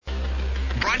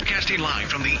Broadcasting live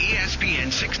from the ESPN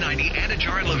 690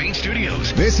 Anajar and Levine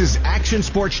studios. This is Action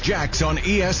Sports Jacks on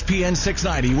ESPN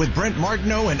 690 with Brent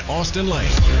Martineau and Austen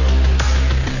Lane.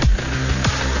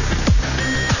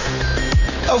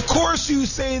 Of course you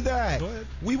say that.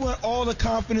 We want all the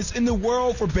confidence in the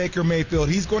world for Baker Mayfield.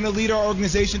 He's going to lead our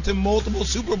organization to multiple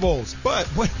Super Bowls. But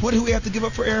what do we have to give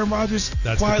up for Aaron Rodgers?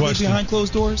 That's quietly behind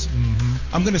closed doors? Mm-hmm.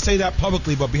 I'm going to say that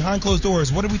publicly, but behind closed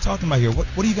doors, what are we talking about here? What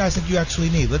do you guys think you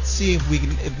actually need? Let's see if we can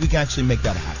actually make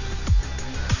that happen.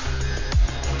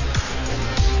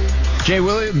 Jay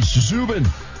Williams, Zubin,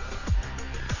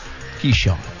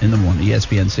 Keyshawn in the morning,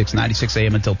 ESPN 690, 6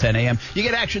 a.m. until 10 a.m. You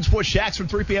get Action Sports Jacks from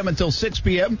 3 p.m. until 6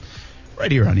 p.m.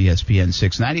 right here on ESPN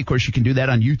 690. Of course, you can do that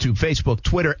on YouTube, Facebook,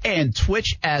 Twitter, and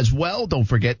Twitch as well. Don't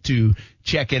forget to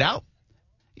check it out.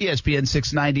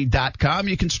 ESPN690.com.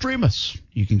 You can stream us.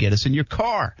 You can get us in your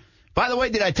car. By the way,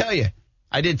 did I tell you?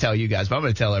 I did tell you guys, but I'm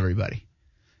going to tell everybody.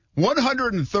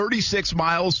 136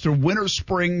 miles to Winter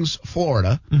Springs,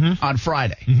 Florida on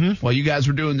Friday. While you guys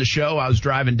were doing the show, I was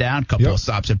driving down. A couple of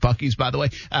stops at Buc-ee's, by the way.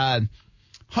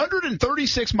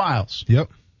 136 miles. Yep.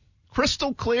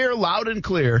 Crystal clear, loud and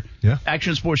clear. Yeah.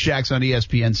 Action Sports Jacks on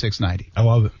ESPN 690. I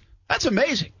love it. That's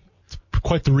amazing. It's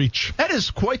quite the reach. That is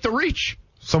quite the reach.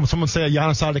 Someone say a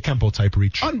Giannis Antetokounmpo type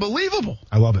reach. Unbelievable.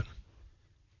 I love it.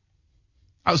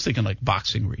 I was thinking like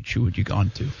boxing reach. Who would you gone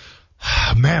to?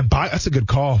 Man, that's a good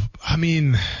call. I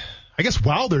mean, I guess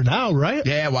Wilder now, right?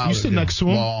 Yeah, Wilder. You stood next to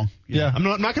him. Long. Yeah. I'm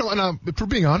not going to, if we're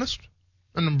being honest,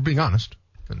 and I'm being honest,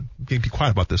 and be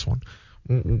quiet about this one.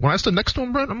 When I stood next to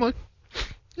him, Brent, I'm like,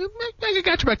 I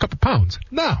got you by a couple pounds.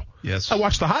 Now, yes. I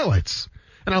watched the highlights,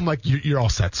 and I'm like, you're all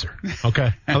set, sir.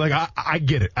 Okay? I'm like, I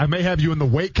get it. I may have you in the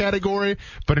weight category,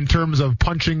 but in terms of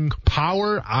punching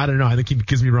power, I don't know. I think he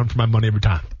gives me a run for my money every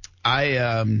time.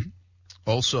 I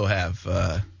also have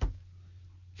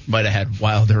might have had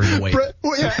Wilder in the weight.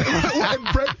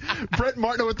 Brent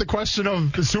Martineau with the question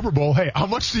of the Super Bowl. Hey, how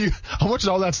much does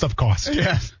all that stuff cost?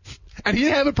 Yeah. And he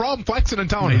didn't have a problem flexing and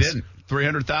telling us. He didn't.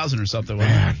 300,000 or something.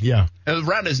 Man, yeah. It was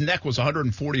around his neck was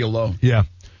 140 alone. Yeah.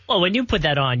 Well, when you put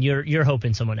that on, you're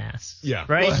hoping someone asks. Yeah.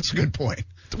 Right? Well, that's a good point.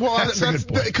 Well, that's a good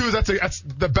point. Kuz, that's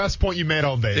the best point you made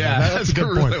all day. Yeah, that's a good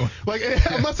really point. Like,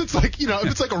 unless it's like, if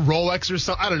it's like a Rolex or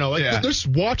something, I don't know. Like, there's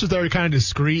watches that are kind of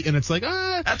discreet, and it's like,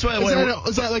 that's why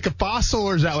is that like a Fossil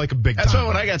or is that like a big? That's why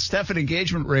when I got Steph an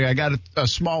engagement ring, I got a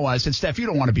small one. I said, Steph, you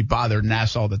don't want to be bothered and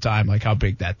asked all the time, like how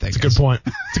big that thing is. It's a good point.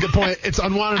 It's a good point. It's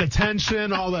unwanted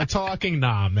attention, all that talking.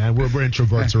 Nah, man, we're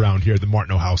introverts around here, the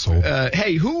Martineau household.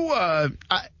 Hey, we're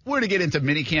going to get into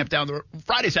minicamp down the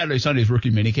Friday, Saturday, Sunday's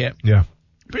rookie minicamp. Yeah.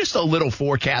 Just a little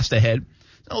forecast ahead.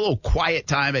 A little quiet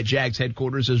time at Jags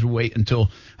headquarters as we wait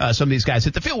until some of these guys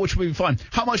hit the field, which will be fun.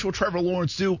 How much will Trevor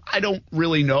Lawrence do? I don't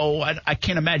really know. I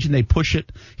can't imagine they push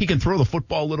it. He can throw the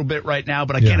football a little bit right now,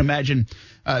 but I can't imagine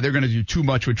they're going to do too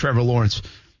much with Trevor Lawrence.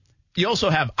 You also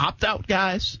have opt-out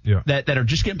guys that are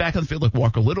just getting back on the field, like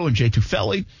Walker Little and Jay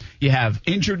Tufele. You have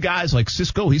injured guys like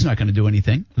Cisco. He's not going to do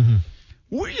anything.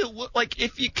 Where you look like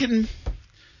if you can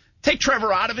take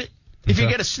Trevor out of it, if you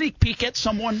get a sneak peek at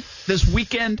someone this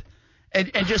weekend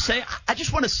and just say, I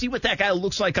just want to see what that guy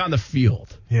looks like on the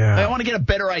field. Yeah. I want to get a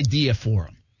better idea for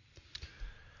him.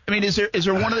 I mean, is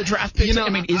there one of the draft picks? Is it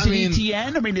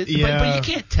ETN? But you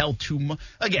can't tell too much.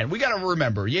 Again, we got to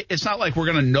remember, it's not like we're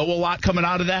going to know a lot coming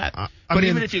out of that.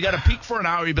 Even if you got to peek for an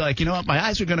hour, you'd be like, you know what, my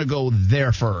eyes are going to go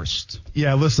there first.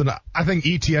 Yeah, listen, I think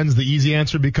ETN's the easy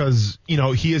answer because,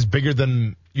 he is bigger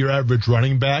than your average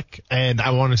running back, and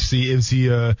I want to see if he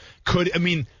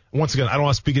once again, I don't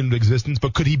want to speak into existence,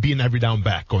 but could he be an every down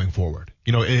back going forward?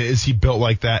 Is he built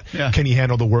like that? Yeah. Can he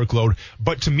handle the workload?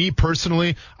 But to me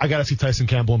personally, I got to see Tyson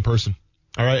Campbell in person.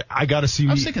 All right, I got to see.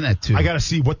 I was thinking that too. I got to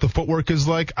see what the footwork is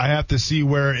like. I have to see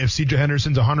where if C.J.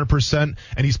 Henderson's 100%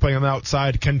 and he's playing on the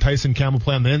outside, can Tyson Campbell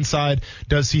play on the inside?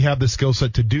 Does he have the skill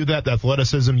set to do that? The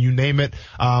athleticism, you name it.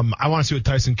 I want to see what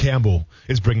Tyson Campbell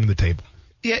is bringing to the table.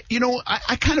 Yeah,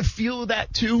 I kind of feel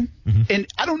that too. And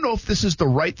I don't know if this is the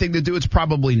right thing to do. It's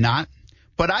probably not.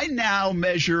 But I now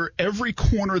measure every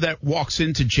corner that walks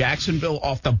into Jacksonville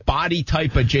off the body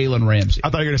type of Jalen Ramsey.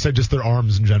 I thought you were going to say just their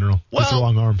arms in general. Well, just their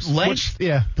long arms. Length,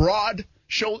 broad,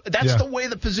 shoulder. That's the way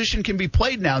the position can be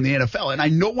played now in the NFL. And I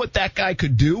know what that guy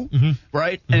could do,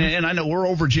 right? And I know we're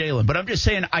over Jalen. But I'm just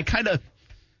saying I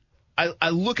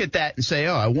look at that and say,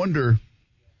 I wonder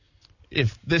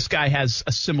if this guy has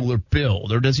a similar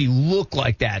build, or does he look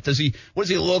like that? What does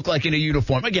he look like in a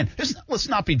uniform? Again, let's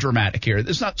not be dramatic here.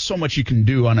 There's not so much you can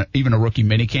do on even a rookie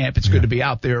minicamp. It's good to be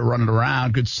out there running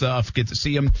around, good stuff, get to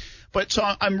see him. But so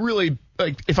I'm really,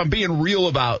 like, if I'm being real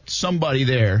about somebody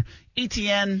there,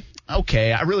 ETN,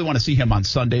 okay, I really want to see him on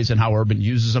Sundays and how Urban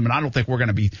uses him, and I don't think we're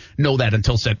going to know that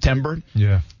until September.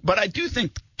 Yeah. But I do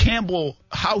think Campbell,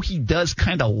 how he does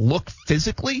kind of look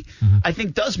physically, I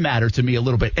think does matter to me a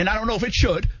little bit. And I don't know if it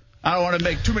should. I don't want to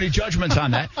make too many judgments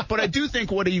on that. But I do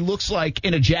think what he looks like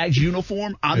in a Jags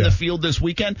uniform on the field this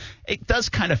weekend, it does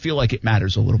kind of feel like it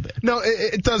matters a little bit. No,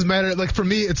 it does matter. Like, for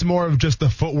me, it's more of just the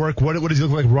footwork. What does he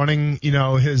look like running,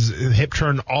 his hip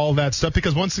turn, all that stuff.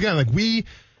 Because, once again, like, we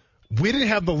didn't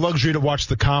have the luxury to watch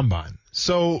the combine.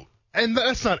 So, and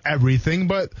that's not everything,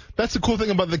 but that's the cool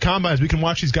thing about the combine is we can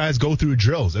watch these guys go through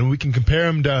drills, and we can compare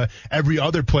them to every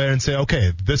other player and say,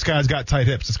 okay, this guy's got tight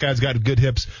hips, this guy's got good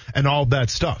hips, and all that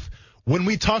stuff. When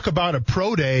we talk about a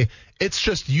pro day, it's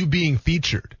just you being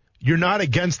featured. You're not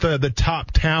against the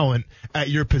top talent at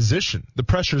your position. The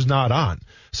pressure's not on.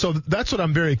 So that's what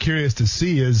I'm very curious to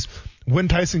see is when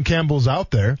Tyson Campbell's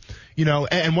out there,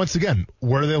 and once again,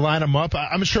 where do they line him up?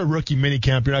 I'm sure rookie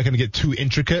minicamp, you're not going to get too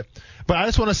intricate, but I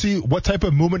just want to see what type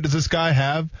of movement does this guy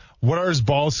have? What are his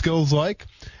ball skills like?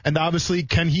 And obviously,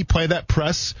 can he play that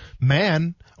press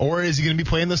man, or is he going to be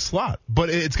playing the slot? But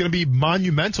it's going to be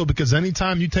monumental because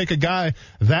anytime you take a guy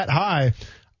that high,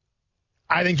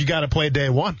 I think you got to play day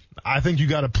one. I think you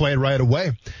got to play right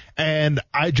away. And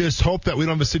I just hope that we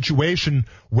don't have a situation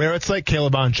where it's like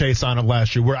Caleb on Chase on him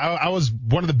last year, where I was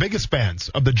one of the biggest fans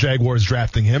of the Jaguars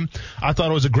drafting him. I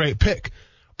thought it was a great pick.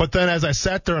 But then as I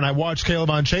sat there and I watched Caleb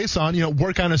on Chase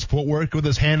work on his footwork with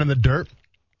his hand in the dirt,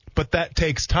 but that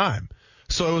takes time.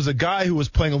 So it was a guy who was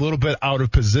playing a little bit out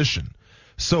of position.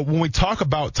 So when we talk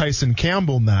about Tyson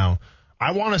Campbell now,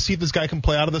 I want to see if this guy can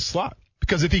play out of the slot.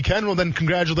 Because if he can, well, then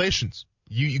congratulations.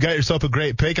 You got yourself a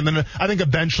great pick, and then I think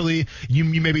eventually you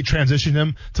maybe transition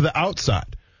him to the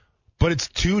outside. But it's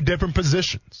two different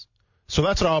positions. So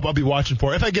that's what I'll be watching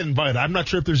for. If I get invited, I'm not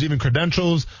sure if there's even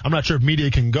credentials. I'm not sure if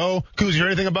media can go. Kuz, you hear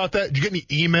anything about that? Did you get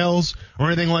any emails or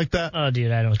anything like that? Oh,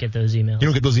 dude, I don't get those emails. You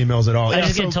don't get those emails at all. I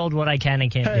just get told what I can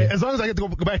and can't do. As long as I get to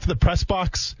go back to the press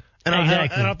box, and I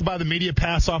don't have to buy the media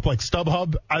pass off like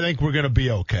StubHub, I think we're going to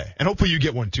be okay. And hopefully you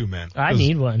get one too, man. I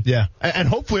need one. Yeah. And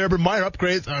hopefully Urban Meyer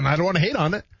upgrades, and I don't want to hate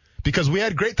on it, because we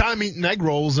had a great time eating egg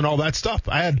rolls and all that stuff.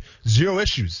 I had zero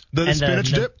issues. The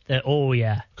spinach dip? Oh,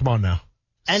 yeah. Come on now.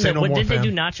 And did they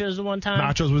do nachos the one time?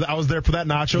 Nachos. I was there for that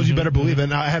nachos. You better believe it.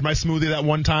 And I had my smoothie that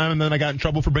one time, and then I got in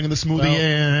trouble for bringing the smoothie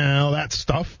and all that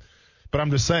stuff. But I'm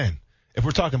just saying, if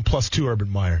we're talking +2 Urban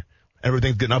Meyer,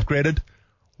 everything's getting upgraded,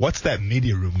 what's that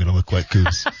media room going to look like,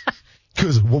 Coos?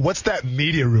 Coos, what's that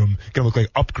media room going to look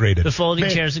like upgraded? The folding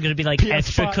chairs are going to be like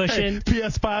extra cushion. Hey,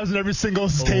 PS5s in every single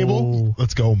table.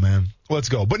 Let's go, man. Let's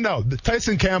go. But no,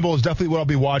 Tyson Campbell is definitely what I'll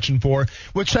be watching for.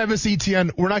 With Travis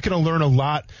Etienne, we're not going to learn a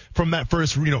lot from that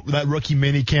first, that rookie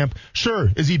mini camp. Sure,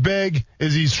 is he big?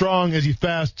 Is he strong? Is he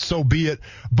fast? So be it.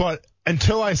 But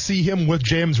until I see him with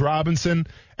James Robinson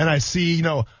and I see,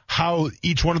 how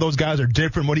each one of those guys are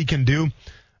different, what he can do,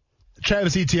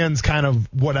 Travis Etienne's kind of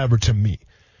whatever to me.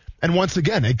 And once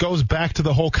again, it goes back to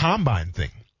the whole combine thing,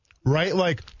 right?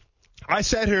 Like, I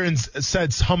sat here and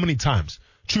said how many times,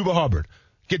 Chuba Hubbard.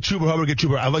 Get Chuba Hubbard.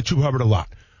 I like Chuba Hubbard a lot.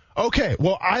 Okay,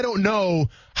 well, I don't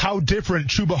know how different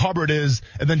Chuba Hubbard is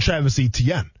than Travis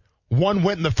Etienne. One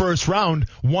went in the first round,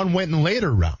 one went in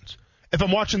later rounds. If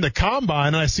I'm watching the combine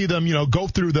and I see them, go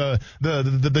through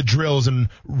the drills and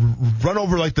run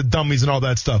over like the dummies and all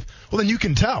that stuff, well, then you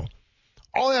can tell.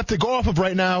 All I have to go off of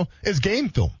right now is game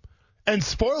film. And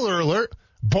spoiler alert,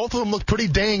 both of them look pretty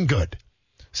dang good.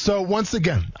 So once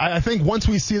again, I think once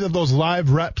we see those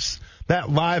live reps, that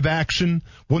live action,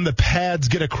 when the pads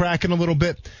get a cracking a little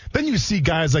bit, then you see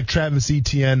guys like Travis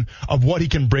Etienne of what he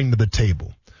can bring to the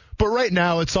table. But right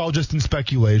now, it's all just in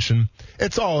speculation.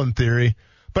 It's all in theory.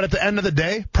 But at the end of the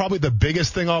day, probably the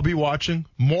biggest thing I'll be watching,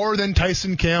 more than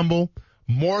Tyson Campbell,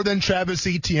 more than Travis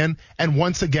Etienne, and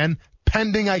once again,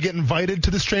 pending I get invited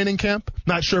to this training camp.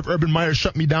 Not sure if Urban Meyer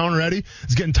shut me down already.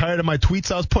 He's getting tired of my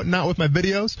tweets I was putting out with my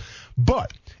videos.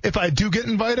 But if I do get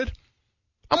invited,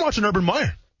 I'm watching Urban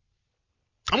Meyer.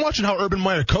 I'm watching how Urban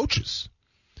Meyer coaches.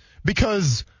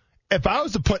 Because if I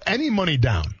was to put any money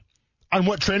down on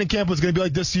what training camp was going to be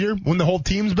like this year when the whole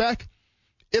team's back,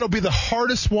 it'll be the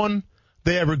hardest one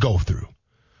they ever go through.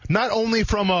 Not only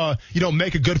from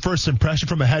make a good first impression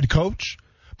from a head coach,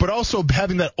 but also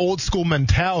having that old school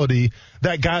mentality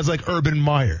that guys like Urban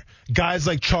Meyer, guys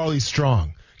like Charlie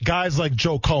Strong, guys like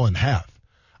Joe Cullen have.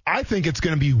 I think it's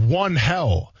going to be one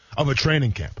hell of a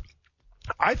training camp.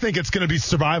 I think it's going to be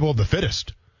survival of the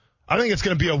fittest. I think it's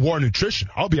going to be a war nutrition.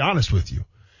 I'll be honest with you.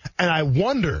 And I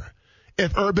wonder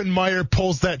if Urban Meyer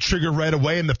pulls that trigger right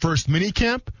away in the first mini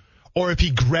camp, or if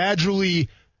he gradually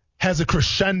has a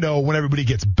crescendo when everybody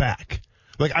gets back.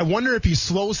 Like, I wonder if he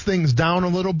slows things down a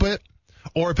little bit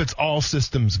or if it's all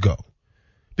systems go.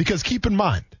 Because keep in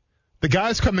mind, the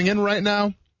guys coming in right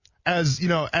now, as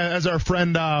our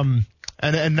friend,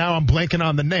 and now I'm blanking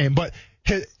on the name, but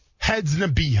his head's in a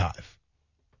beehive,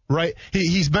 right?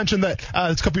 He's mentioned that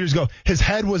a couple years ago, his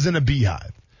head was in a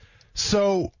beehive.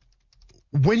 So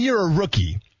when you're a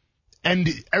rookie and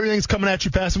everything's coming at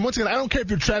you fast, and once again, I don't care if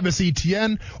you're Travis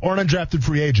Etienne or an undrafted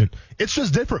free agent, it's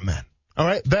just different, man. All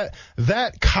right,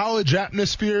 that college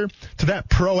atmosphere to that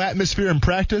pro atmosphere in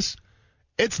practice,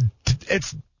 it's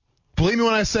believe me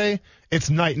when I say it's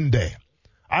night and day.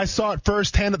 I saw it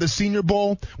firsthand at the Senior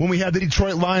Bowl when we had the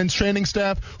Detroit Lions training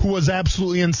staff, who was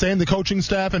absolutely insane, the coaching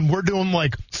staff, and we're doing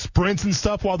like sprints and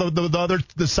stuff while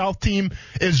the South team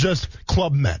is just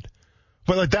Club Med.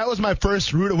 But like that was my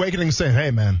first rude awakening, saying,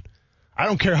 "Hey, man, I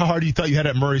don't care how hard you thought you had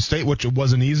at Murray State, which it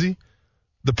wasn't easy.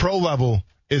 The pro level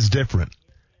is different."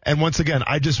 And once again,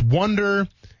 I just wonder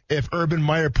if Urban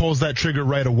Meyer pulls that trigger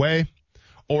right away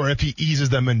or if he eases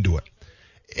them into it.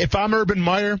 If I'm Urban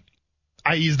Meyer,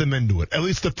 I ease them into it, at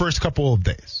least the first couple of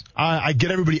days. I get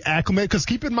everybody acclimated, because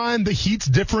keep in mind the heat's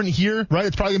different here, right?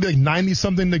 It's probably going to be like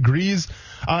 90-something degrees.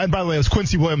 And by the way, it was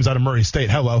Quincy Williams out of Murray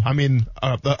State. Hello. I mean,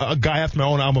 a guy after my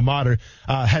own alma mater,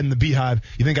 head in the beehive.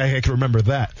 You think I can remember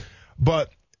that.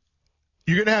 But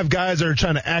you're going to have guys that are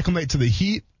trying to acclimate to the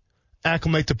heat,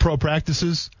 acclimate to pro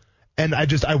practices, and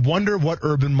I wonder what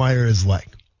Urban Meyer is like.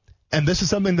 And this is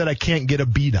something that I can't get a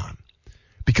beat on,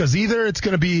 because either it's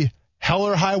going to be hell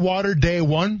or high water day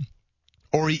one,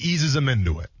 or he eases them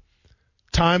into it.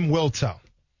 Time will tell.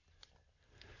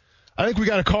 I think we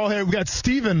got a call here. We got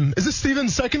Steven. Is this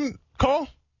Steven's second call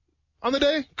on the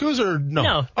day, Coos, or no?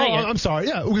 No. I'm sorry.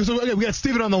 Yeah, we got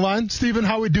Steven on the line. Steven,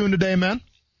 how we doing today, man?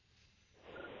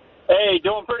 Hey,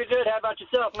 doing pretty good. How about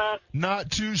yourself, man?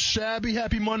 Not too shabby.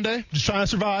 Happy Monday. Just trying to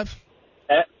survive.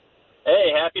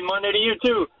 Hey, happy Monday to you,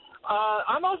 too.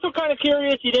 I'm also kind of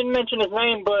curious. You didn't mention his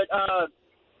name, but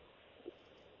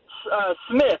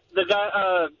Smith, the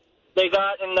guy they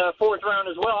got in the fourth round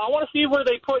as well. I want to see where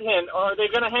they put him. Are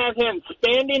they going to have him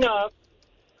standing up,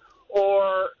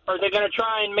 or are they going to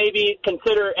try and maybe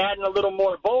consider adding a little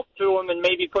more bulk to him and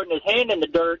maybe putting his hand in the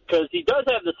dirt? Because he does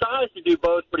have the size to do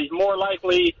both, but he's more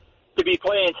likely to be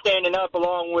playing standing up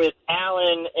along with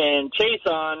Allen and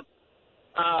Chason.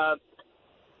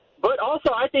 But also,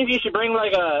 I think you should bring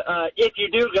if you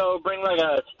do go, bring like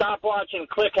a stopwatch and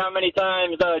click how many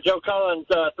times Joe Cullen's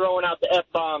throwing out the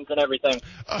F-bombs and everything.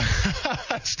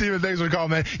 Steven, thanks for the call,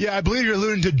 man. Yeah, I believe you're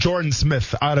alluding to Jordan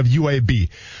Smith out of UAB.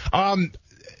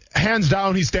 Hands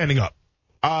down, he's standing up.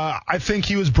 I think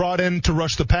he was brought in to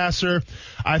rush the passer.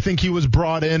 I think he was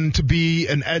brought in to be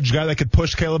an edge guy that could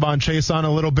push Caleb on Chase on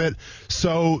a little bit.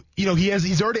 So,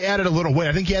 he's already added a little weight.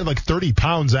 I think he had like 30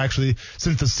 pounds actually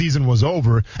since the season was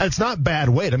over. And it's not bad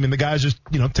weight. I mean, the guy's just,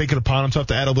 taking it upon himself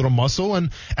to add a little muscle. And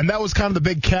that was kind of the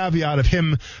big caveat of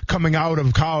him coming out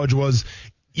of college was,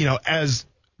 as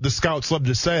the scouts love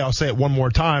to say, I'll say it one more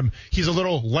time, he's a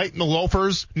little light in the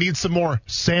loafers, needs some more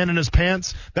sand in his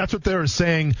pants. That's what they were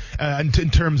saying in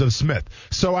terms of Smith.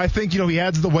 So I think, he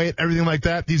adds the weight, everything like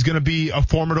that. He's going to be a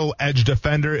formidable edge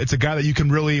defender. It's a guy that you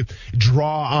can really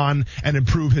draw on and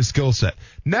improve his skill set.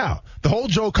 Now, the whole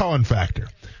Joe Cullen factor.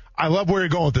 I love where you're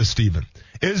going with this, Steven.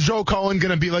 Is Joe Cullen going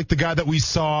to be like the guy that we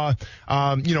saw,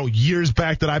 years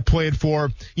back that I played for,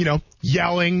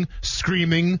 yelling,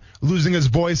 screaming, losing his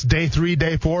voice day 3,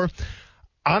 day 4?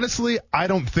 Honestly, I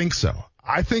don't think so.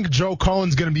 I think Joe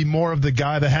Cullen's going to be more of the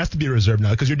guy that has to be reserved now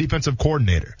because you're defensive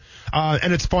coordinator.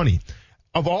 And it's funny.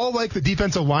 Of all like the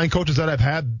defensive line coaches that I've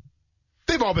had,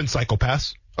 they've all been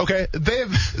psychopaths. Okay.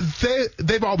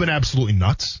 They've all been absolutely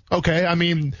nuts. Okay. I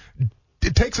mean,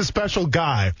 it takes a special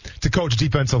guy to coach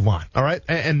defensive line, all right?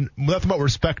 And nothing but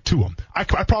respect to him. I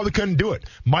probably couldn't do it.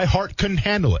 My heart couldn't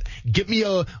handle it. Get me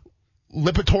a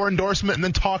Lipitor endorsement and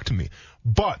then talk to me.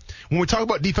 But when we talk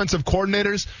about defensive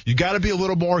coordinators, you got to be a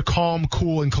little more calm,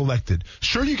 cool, and collected.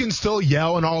 Sure, you can still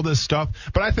yell and all this stuff,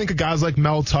 but I think of guys like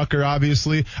Mel Tucker,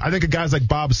 obviously. I think of guys like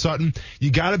Bob Sutton.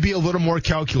 You got to be a little more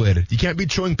calculated. You can't be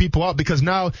chewing people out because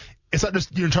now it's not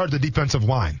just you're in charge of the defensive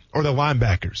line or the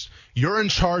linebackers. You're in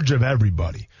charge of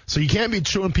everybody. So you can't be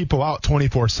chewing people out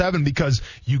 24/7 because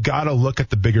you got to look at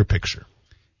the bigger picture.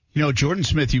 Jordan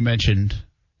Smith, you mentioned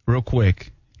real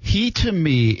quick. He, to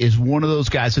me, is one of those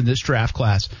guys in this draft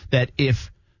class that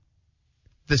if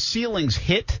the ceilings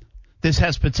hit, this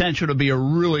has potential to be a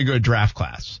really good draft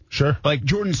class. Sure. Like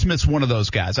Jordan Smith's one of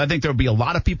those guys. I think there'll be a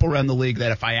lot of people around the league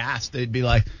that if I asked, they'd be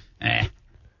like,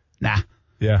 nah.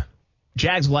 Yeah.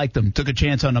 Jags liked him, took a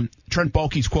chance on him. Trent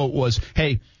Baalke's quote was,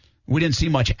 hey, we didn't see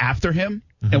much after him,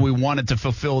 and we wanted to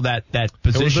fulfill that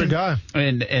position guy.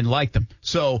 and like them.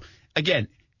 So, again,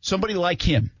 somebody like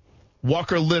him,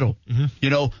 Walker Little,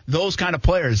 those kind of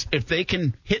players, if they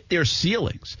can hit their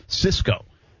ceilings, Cisco,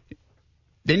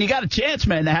 then you got a chance,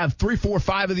 man, to have 3, 4,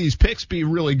 5 of these picks be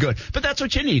really good. But that's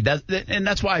what you need. And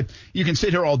that's why you can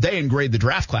sit here all day and grade the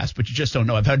draft class, but you just don't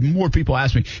know. I've had more people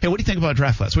ask me, hey, what do you think about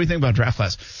draft class? What do you think about draft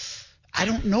class? I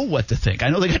don't know what to think. I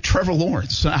know they got Trevor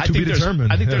Lawrence. I think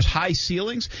there's high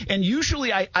ceilings. And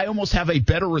usually I almost have a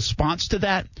better response to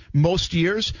that most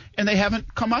years, and they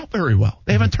haven't come out very well.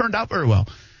 They haven't turned out very well.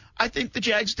 I think the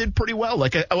Jags did pretty well.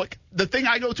 Like the thing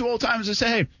I go to all the time is to say,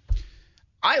 hey,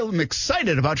 I am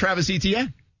excited about Travis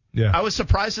Etienne. Yeah. I was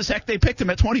surprised as heck they picked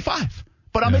him at 25,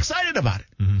 but I'm excited about it.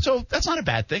 Mm-hmm. So that's not a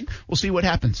bad thing. We'll see what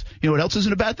happens. You know what else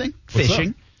isn't a bad thing?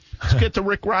 Fishing. Let's get to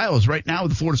Rick Riles right now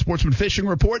with the Florida Sportsman Fishing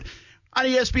Report on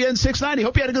ESPN 690.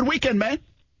 Hope you had a good weekend, man.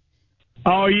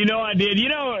 Oh, I did.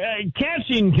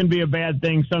 Catching can be a bad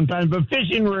thing sometimes, but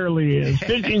fishing rarely is.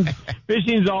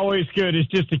 Fishing's always good. It's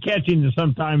just the catching that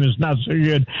sometimes is not so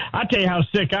good. I'll tell you how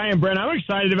sick I am, Brent. I'm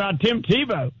excited about Tim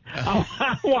Tebow.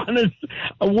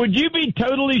 Would you be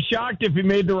totally shocked if he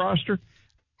made the roster?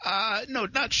 No,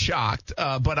 not shocked,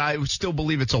 but I still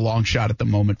believe it's a long shot at the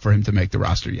moment for him to make the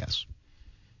roster, yes.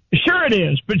 Sure it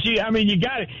is, but you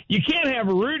can't have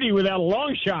a Rudy without a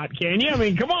long shot, can you? I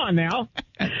mean, come on now.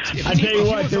 I tell you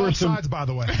what, there were some sides, by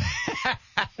the way.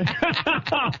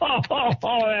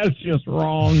 Oh, that's just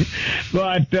wrong.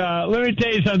 But let me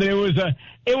tell you something.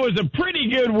 It was a pretty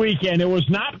good weekend. It was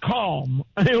not calm.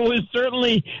 It was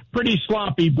certainly pretty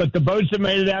sloppy, but the boats that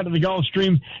made it out of the Gulf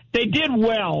Stream, they did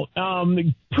well.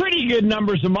 Pretty good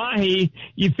numbers of mahi.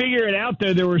 You figure it out,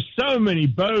 though. There were so many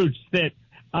boats that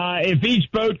if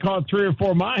each boat caught 3 or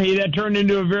 4 mahi, that turned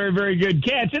into a very, very good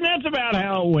catch, and that's about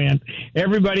how it went.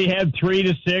 Everybody had 3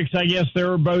 to 6. I guess there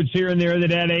were boats here and there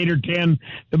that had 8 or 10.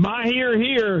 The mahi are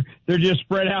here. They're just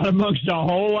spread out amongst a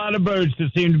whole lot of boats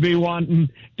that seem to be wanting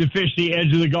to fish the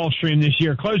edge of the Gulf Stream this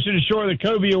year. Closer to shore, the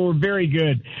cobia were very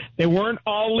good. They weren't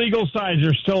all legal size.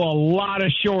 There's still a lot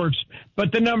of shorts,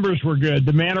 but the numbers were good.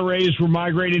 The manta rays were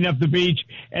migrating up the beach,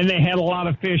 and they had a lot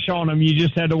of fish on them. You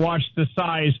just had to watch the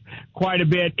size quite a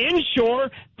bit. Inshore,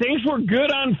 things were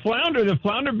good on flounder. The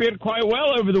flounder bit quite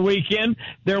well over the weekend.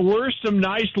 There were some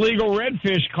nice legal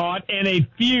redfish caught and a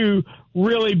few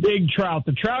really big trout.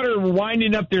 The trout are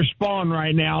winding up their spawn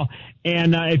right now,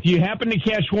 and if you happen to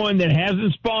catch one that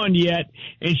hasn't spawned yet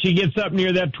and she gets up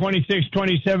near that 26,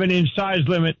 27-inch size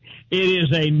limit, it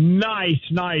is a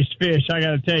nice fish, I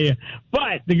got to tell you.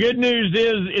 But the good news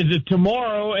is that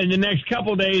tomorrow and the next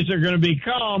couple of days are going to be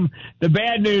calm. The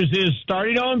bad news is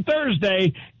starting on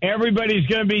Thursday, everybody's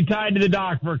going to be tied to the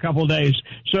dock for a couple of days.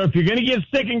 So if you're going to get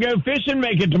sick and go fishing,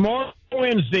 make it tomorrow,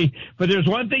 Wednesday. But there's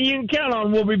one thing you can count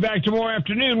on. We'll be back tomorrow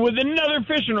afternoon with another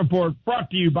fishing report brought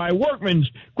to you by Workman's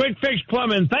Quick Fix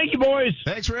Plumbing. Thank you, boys.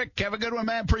 Thanks, Rick. Have a good one,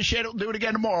 man. Appreciate it. We'll do it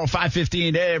again tomorrow,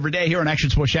 5:15 every day here on Action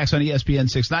Sports Shacks on ESPN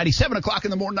 690, 7 o'clock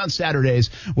in the morning on Saturdays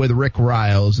with Rick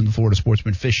Riles and the Florida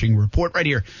Sportsman Fishing Report right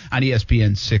here on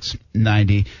ESPN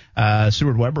 690.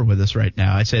 Stuart Weber with us right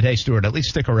now. I said, hey, Stuart, at least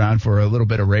stick around for a little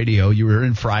bit of radio. You were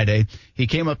in Friday. He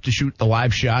came up to shoot the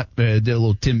live shot, did a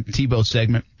little Tim Tebow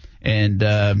segment. And,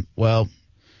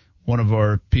 one of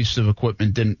our pieces of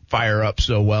equipment didn't fire up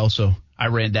so well, so I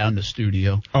ran down to the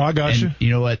studio. Oh, I got you.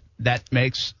 You know what that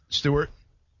makes, Stuart?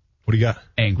 What do you got?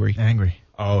 Angry.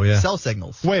 Oh, yeah. Cell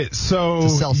signals. Wait, so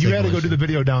you had to go do the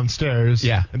video downstairs.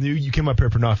 Yeah. And you came up here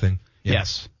for nothing. Yeah.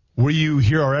 Yes. Were you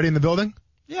here already in the building?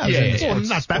 Yeah. Well,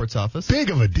 not sports office.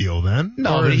 Big of a deal, then.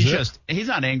 No, but he's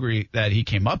not angry that he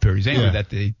came up here. He's angry that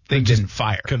the thing didn't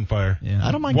fire. Couldn't fire. Yeah.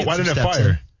 I don't mind getting why some didn't it steps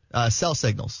fire? in. Cell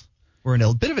signals. We're in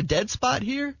a bit of a dead spot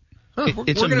here.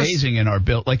 It's amazing in our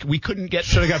build. Like, we couldn't get.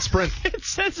 Should have got Sprint. It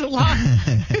says a lot.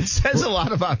 It says a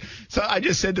lot about. So I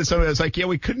just said to somebody, I was like,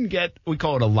 we couldn't get. We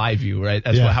call it a live view, right?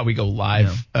 That's how we go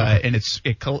live. Yeah. And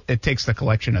it takes the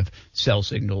collection of cell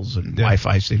signals and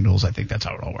Wi-Fi signals. I think that's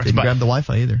how it all works. Didn't grab the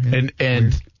Wi-Fi either. Yeah.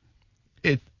 And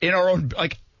it in our own,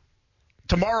 like,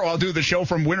 tomorrow I'll do the show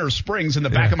from Winter Springs in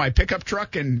the back of my pickup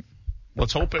truck, and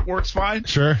let's hope it works fine.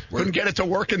 Sure. Couldn't get it to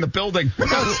work in the building.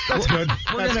 That's good.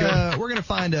 We're gonna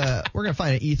find an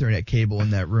Ethernet cable in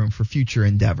that room for future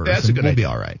endeavors. That's a good idea. We'll be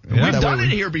all right. Yeah. We've done it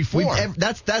here before.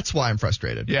 That's why I'm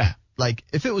frustrated. Yeah. Like,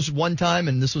 if it was one time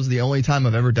and this was the only time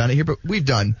I've ever done it here, but we've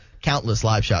done countless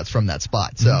live shots from that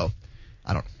spot. So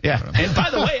I don't. Yeah. I don't know. And by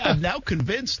the way, I'm now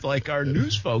convinced, like our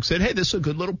news folks said, hey, this is a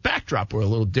good little backdrop. We're a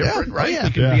little different, right? yeah.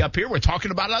 We can be up here. We're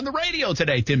talking about it on the radio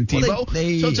today, Tim Tebow.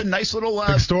 So it's a nice little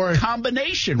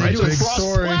combination, right? So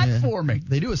cross-platforming.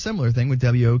 They do a similar thing with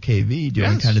WOKV,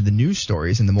 doing kind of the news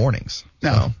stories in the mornings.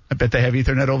 No, so. I bet they have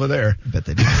Ethernet over there. I bet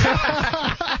they do.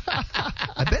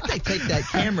 I bet they take that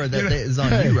camera that is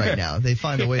on you right now. They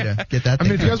find a way to get that thing. I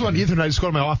mean, if you guys want Ethernet, just go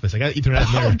to my office. I got Ethernet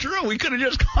in there. Oh, Drew, we could have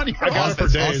just gone to your office. I got it for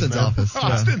days, Austin's man. office.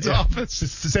 Austin's office.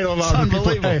 Just say it aloud for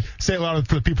the people. Hey, say it louder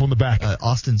for the people in the back.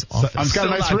 Austin's office. I'm It's got a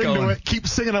nice still ring not to going. it. Keep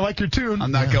singing. I like your tune.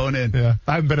 I'm not going in. Yeah,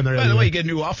 I haven't been in there yet. By the either. way, you get a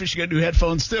new office, you get new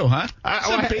headphones too, huh?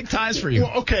 Some big times for you.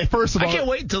 Well, okay, first of all, I can't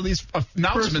wait until these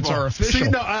announcements are official. See,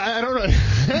 no, I don't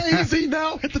know. Easy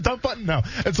now. Hit the dump button. No,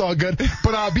 it's all good.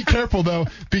 But be careful, though,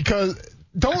 because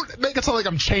don't make it sound like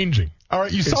I'm changing. All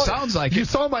right, you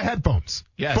saw my headphones.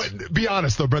 Yes. But be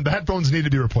honest, though, Brent, the headphones need to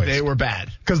be replaced. They were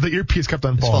bad. Because the earpiece kept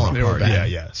on falling. They were bad.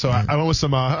 Yeah. So I went with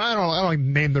some, I don't like to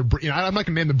name their, I'm not going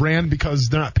to name the brand because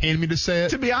they're not paying me to say it.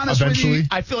 To be honest with you,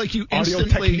 I feel like you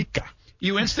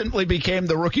instantly became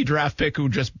the rookie draft pick who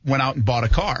just went out and bought a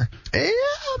car. Yeah,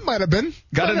 might have been.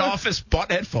 Got an office, bought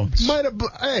headphones. Might have.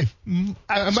 Hey,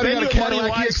 I might have got a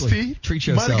Cadillac EXT. Treat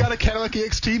yourself. Might have got a Cadillac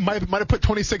EXT. Might have put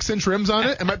 26-inch rims on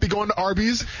it. And might be going to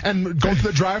Arby's and going to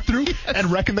the drive-thru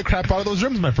and wrecking the crap out of those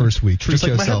rims my first week. Treat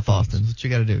yourself, Austin. That's what you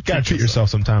got to do. Got to treat yourself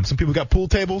sometimes. Some people got pool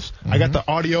tables. I got the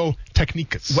Audio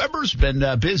Technicas. Weber's been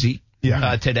busy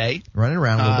today. Running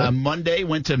around a little bit. Monday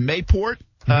went to Mayport.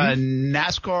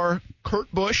 NASCAR,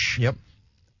 Kurt Busch. Yep.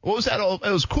 What was that?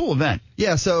 It was a cool event.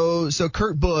 Yeah, so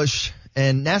Kurt Busch,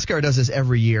 and NASCAR does this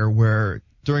every year where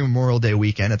during Memorial Day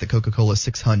weekend at the Coca-Cola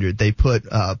 600, they put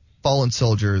fallen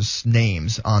soldiers'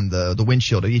 names on the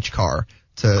windshield of each car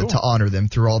to honor them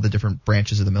through all the different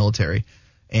branches of the military.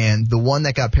 And the one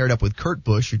that got paired up with Kurt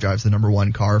Busch, who drives the number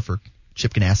one car for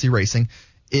Chip Ganassi Racing,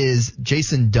 is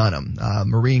Jason Dunham,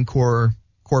 Marine Corps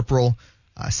corporal.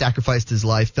 Sacrificed his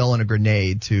life, fell on a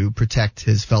grenade to protect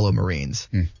his fellow Marines.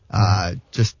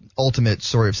 Just ultimate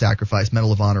story of sacrifice,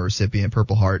 Medal of Honor recipient,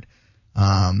 Purple Heart,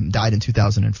 died in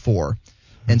 2004.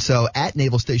 And so at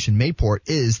Naval Station Mayport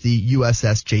is the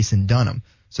USS Jason Dunham.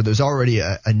 So there's already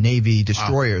a Navy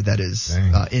destroyer that is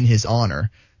in his honor.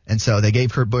 And so they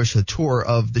gave Kurt Busch a tour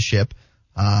of the ship,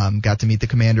 got to meet the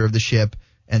commander of the ship,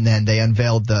 and then they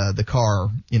unveiled the car,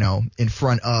 in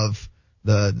front of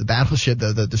the battleship,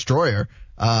 the destroyer.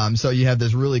 So you have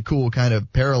this really cool kind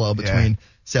of parallel between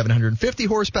 750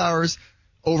 horsepowers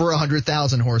over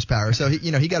 100,000 horsepower. So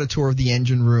he got a tour of the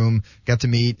engine room, got to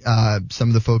meet some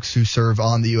of the folks who serve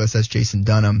on the USS Jason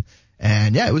Dunham,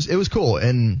 and it was cool.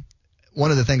 And one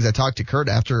of the things I talked to Kurt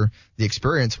after the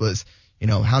experience was,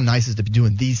 how nice is to be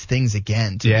doing these things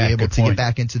again, to be able to get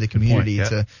back into the community,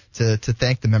 to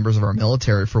thank the members of our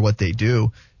military for what they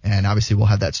do. And obviously we'll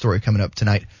have that story coming up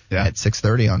tonight at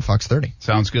 6:30 on Fox 30.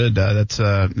 Sounds good. It's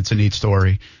a neat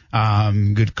story.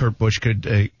 Good. Kurt Busch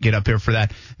could get up here for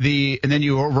that. And then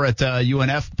you over at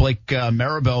UNF, Blake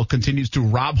Maribel continues to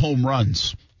rob home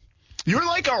runs. You're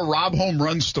like a Rob home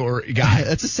run story guy.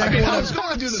 That's the second one. I was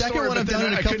going to do the second story, one I've done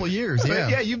in a couple years.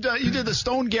 Yeah, you did the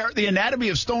Stone Garrett, the anatomy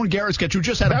of Stone Garrett sketch. You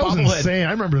just had a bobblehead. That was insane.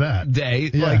 I remember that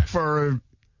day,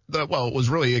 it was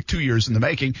really 2 years in the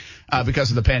making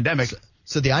because of the pandemic.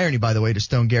 So the irony, by the way, to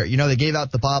Stone Garrett, they gave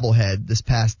out the bobblehead this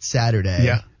past Saturday.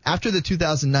 Yeah. After the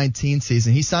 2019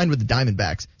 season, he signed with the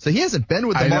Diamondbacks. So he hasn't been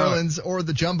with the Marlins or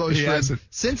the Jumbo Shrimp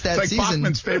since that season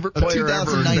Bachman's favorite of player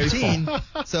 2019. Ever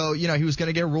in So, he was going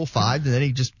to get Rule 5, and then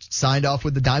he just signed off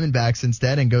with the Diamondbacks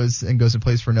instead and goes and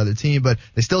plays for another team. But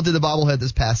they still did the bobblehead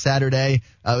this past Saturday.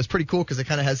 It was pretty cool because it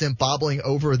kind of has him bobbling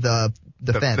over the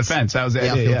fence. The fence. That was it. The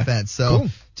outfield fence. So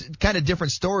kind of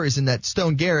different stories in that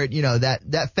Stone Garrett,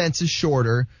 that fence is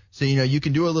shorter. So, you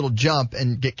can do a little jump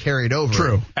and get carried over.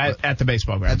 True. At the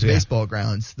baseball grounds. At the baseball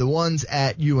grounds. The ones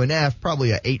at UNF,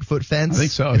 probably a 8-foot fence. I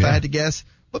think so, if I had to guess.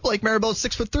 But Blake Maribel's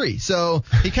 6'3". So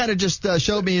he kind of just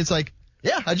showed me, it's like,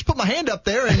 I just put my hand up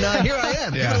there and here I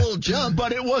am. Give it a little jump.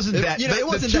 But it wasn't that. It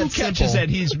wasn't the two that catches simple. that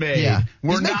he's made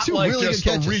were not like really just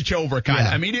a reach over kind.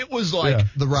 I mean, it was like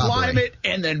the climb it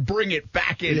and then bring it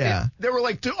back in. Yeah. They were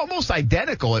like almost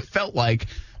identical, it felt like.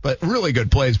 But really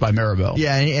good plays by Maribel.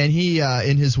 Yeah, and he,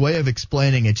 in his way of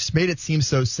explaining it, just made it seem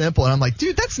so simple. And I'm like,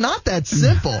 dude, that's not that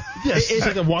simple. It's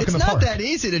like a walk in the park. It's not park. that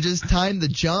easy to just time the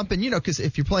jump. And, because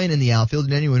if you're playing in the outfield,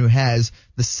 and anyone who has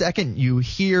the second you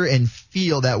hear and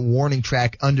feel that warning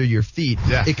track under your feet,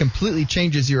 it completely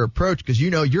changes your approach because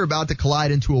you know you're about to collide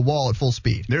into a wall at full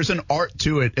speed. There's an art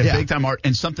to it, a big-time art,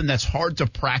 and something that's hard to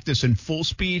practice in full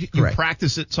speed. You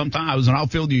practice it sometimes. I was an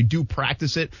outfielder. You do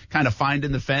practice it, kind of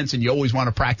finding the fence, and you always want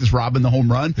to practice robbing the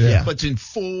home run. Yeah. But in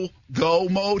full go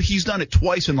mode, he's done it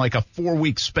twice in like a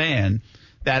 4-week span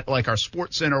that like our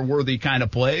Sports Center worthy kind of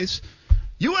plays.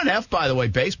 UNF, by the way,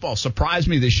 baseball surprised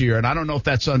me this year, and I don't know if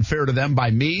that's unfair to them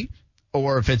by me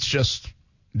or if it's just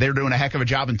they're doing a heck of a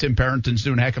job and Tim Parrington's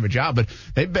doing a heck of a job, but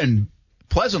they've been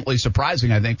pleasantly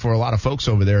surprising, I think, for a lot of folks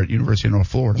over there at University of North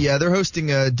Florida. Yeah, they're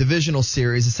hosting a divisional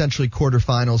series, essentially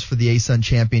quarterfinals for the ASUN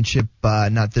Championship,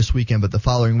 not this weekend, but the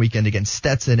following weekend against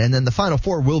Stetson. And then the Final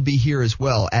Four will be here as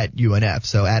well at UNF.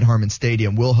 So at Harmon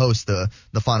Stadium, we'll host the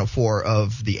Final Four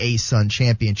of the ASUN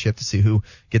Championship to see who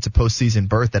gets a postseason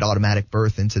berth, that automatic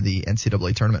berth into the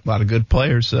NCAA tournament. A lot of good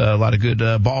players, a lot of good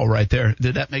ball right there.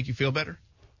 Did that make you feel better?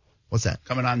 What's that?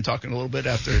 Coming on and talking a little bit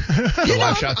after the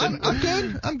live shot. I'm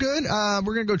good. I'm good.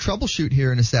 We're going to go troubleshoot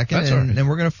here in a second, That's and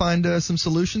we're going to find some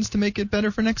solutions to make it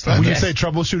better for next time. When you say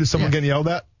troubleshoot, is someone getting yelled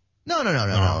at?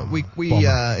 No. We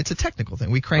it's a technical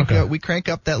thing. We crank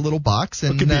up that little box,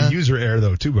 and it could be user error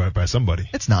though too by somebody.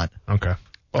 It's not. Okay.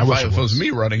 Well, if it was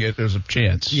me running it, there's a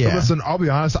chance. Yeah. But listen, I'll be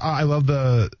honest. I love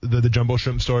the jumbo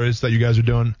shrimp stories that you guys are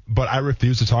doing, but I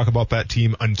refuse to talk about that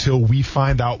team until we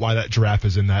find out why that giraffe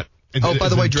is in that. Oh, by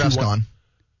the way, giraffe's gone.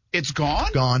 It's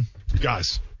gone? Gone.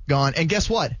 Guys. Gone. And guess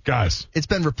what? Guys. It's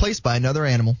been replaced by another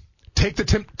animal. Take the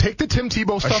Tim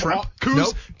Tebow stuff off. Coos,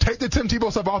 nope. Take the Tim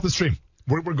Tebow stuff off the stream.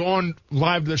 We're going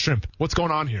live to the shrimp. What's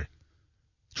going on here?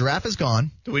 Giraffe is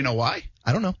gone. Do we know why?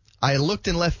 I don't know. I looked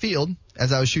in left field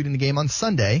as I was shooting the game on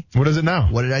Sunday. What is it now?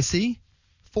 What did I see?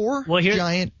 4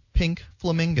 giant pink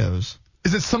flamingos.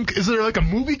 Is there like a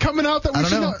movie coming out that we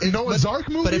should know? Noah's Ark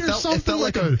movie but or something?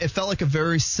 It felt like a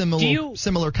very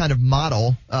similar kind of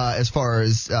model as far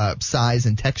as size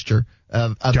and texture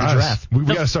of the giraffe. We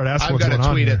got to start asking what's going on. I've got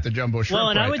a tweet here. at the jumbo shrimp. Well,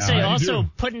 and I would say also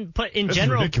put in this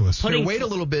general. Is ridiculous. Wait a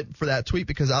little bit for that tweet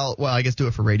because I guess do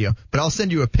it for radio. But I'll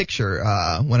send you a picture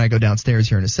when I go downstairs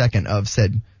here in a second of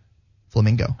said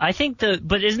flamingo. I think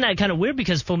but isn't that kind of weird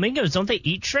because flamingos, don't they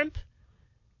eat shrimp?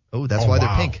 Oh, that's why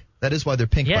they're pink. That is why they're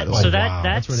pink, by the way. So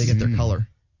that's where they get their color.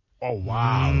 Oh,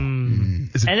 wow. And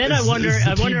then I wonder.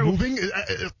 Moving?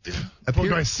 The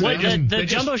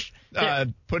jumbo.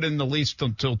 Put in the lease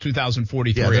until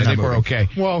 2043. Yeah, I think we're okay.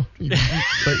 Well,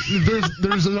 but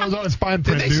there's always fine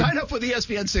print. Did they sign up with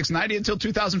ESPN 690 until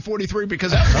 2043?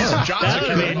 Because that would be some job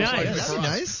security. That'd be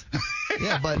nice.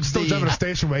 Yeah, but I'm still driving a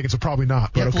station wagon, so probably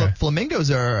not. But okay. Flamingos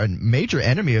are a major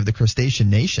enemy of the crustacean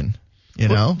nation. You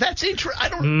know? That's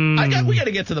interesting. We got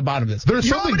to get to the bottom of this.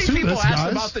 There's how many people this, asked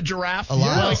guys? about the giraffe a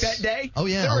lot. like that day? Oh,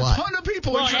 yeah, there were a lot. ton of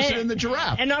people interested in the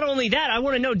giraffe. And not only that, I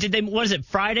want to know, was it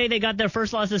Friday they got their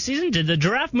first loss of the season? Did the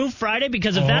giraffe move Friday?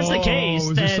 Because if that's the case, is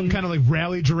then... there some kind of like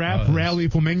rally giraffe, rally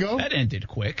flamingo? That ended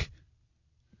quick.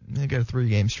 They got a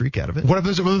 3-game streak out of it. What if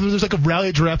there's like a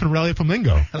rally giraffe and a rally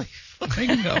flamingo?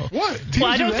 Flamingo. What? Well,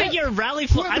 I don't think your rally...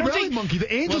 I don't think monkey.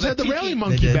 The Angels had the rally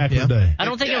monkey back in the day. I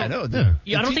don't think... I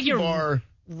don't think your...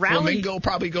 Flamingo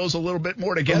probably goes a little bit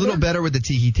more together. A little better with the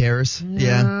Tiki Terrace.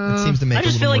 Yeah, it seems to make I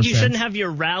just feel like you sense. shouldn't have your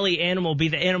rally animal be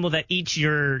the animal that eats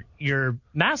your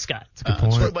mascot. That's a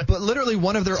good point. But literally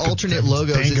one of their alternate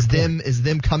logos is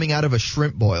them coming out of a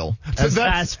shrimp boil.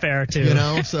 That's fair too. You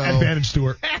know, so advantage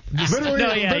Stewart.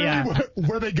 Literally,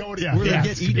 where they go. Where they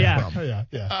get eaten from.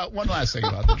 Yeah. One last thing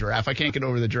about the giraffe. I can't get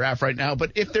over the giraffe right now,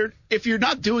 but if you're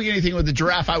not doing anything with the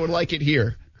giraffe, I would like it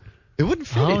here. It wouldn't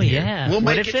fit in here. Yeah. We'll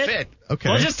make it fit. Okay.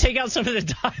 We'll just take out some of the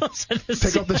dials.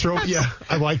 Take out the trope. Yeah,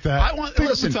 I like that.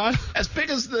 Listen, as big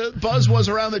as the buzz was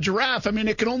around the giraffe, I mean,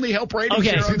 it can only help ratings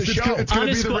here on the show. It's going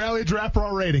to be the rally giraffe for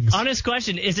our ratings. Honest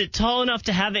question, is it tall enough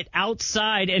to have it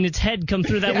outside and its head come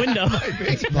through that window?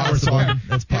 That's possible.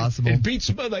 That's possible. It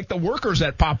beats like the workers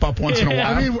that pop up once in a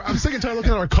while. I mean, I'm sick and tired of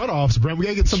looking at our cutoffs, Brent. We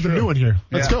got to get something new in here.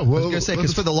 Let's go. I was going to say,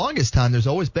 because for the longest time, there's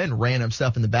always been random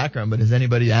stuff in the background, but has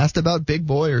anybody asked about Big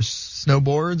Boy or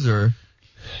snowboards or...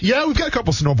 Yeah, we've got a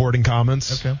couple snowboarding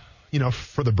comments. Okay. You know,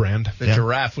 for the brand. The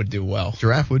giraffe would do well.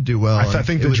 Giraffe would do well. I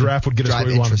think the giraffe would get us where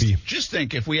we want to be. Just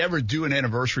think, if we ever do an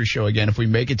anniversary show again, if we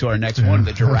make it to our next one,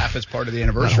 the giraffe as part of the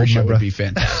anniversary show would be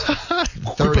fantastic.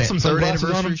 Third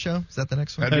anniversary show? Is that the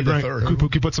next one? That'd be the third. Could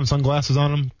we put some sunglasses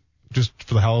on him just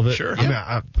for the hell of it? Sure. I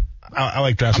mean, I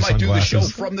like drafts I with might do the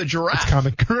sunglasses. show from the giraffe. It's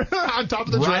comic on top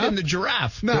of the giraffe. Riding the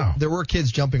giraffe. No. There were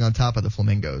kids jumping on top of the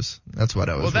flamingos. That's what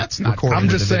I was. Well, that's not- recording. I'm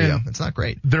with just the video. saying- It's not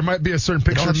great. There might be a certain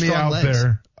don't picture have of me strong out legs.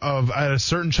 there at a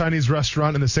certain Chinese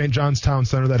restaurant in the St. John's Town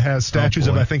Center that has statues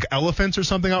of, boy. I think, elephants or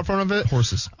something out front of it.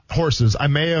 Horses. I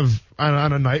may have,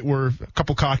 on a night where a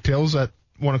couple cocktails at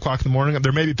 1 o'clock in the morning,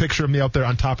 there may be a picture of me out there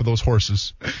on top of those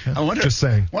horses. I wonder. Just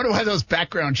saying. Wonder why those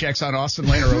background checks on Austen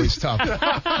Lane are always tough.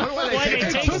 Why they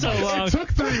take so long? It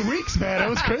took 3 weeks, man. It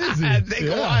was crazy. Take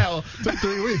a while. It took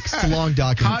 3 weeks. It's a long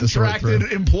document to sort Contracted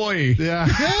through. employee. Yeah.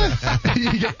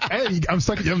 Hey, I'm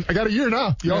stuck. I got a year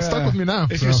now. You all stuck with me now.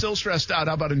 If so. you're still stressed out,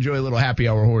 how about enjoy a little happy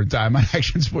hour horn time on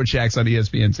Action Sports Shacks on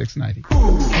ESPN 690.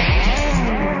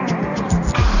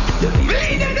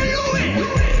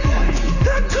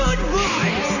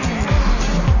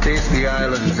 Taste the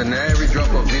islands and every drop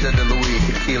of Vida de Luis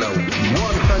tequila.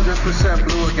 100%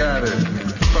 blue agave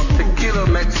from Tequila,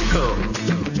 Mexico.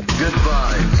 Good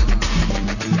vibes.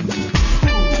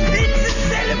 It's a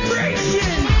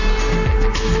celebration!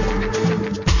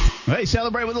 Hey,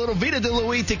 celebrate with a little Vida de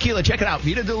Luis tequila. Check it out,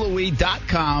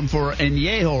 VitaDeLuis.com for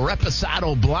Añejo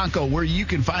Reposado Blanco, where you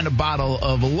can find a bottle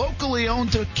of locally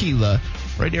owned tequila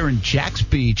right there in Jack's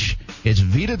Beach. It's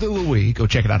Vida de Luis. Go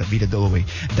check it out at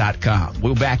VitaDeLuis.com.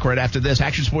 We'll be back right after this.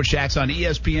 Action Sports Shacks on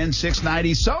ESPN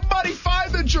 690. Somebody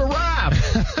find the giraffe.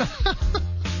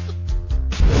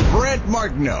 Brent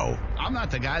Martineau, I'm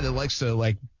not the guy that likes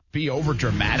to, be over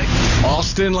dramatic.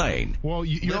 Austen Lane. Well,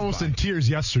 you're almost in tears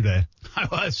yesterday. I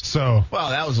was. So. Well,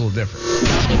 that was a little different.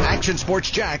 Action Sports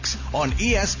Jacks on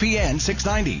ESPN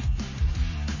 690.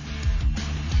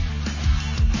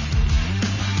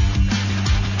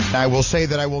 I will say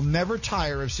that I will never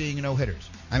tire of seeing no-hitters.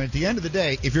 I mean, at the end of the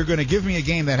day, if you're going to give me a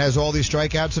game that has all these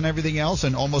strikeouts and everything else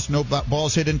and almost no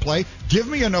balls hit in play, give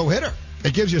me a no-hitter.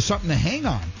 It gives you something to hang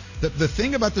on. The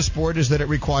thing about the sport is that it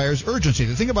requires urgency.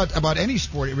 The thing about any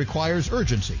sport, it requires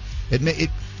urgency.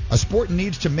 A sport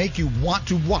needs to make you want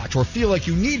to watch or feel like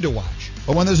you need to watch.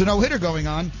 But when there's a no-hitter going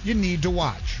on, you need to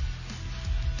watch.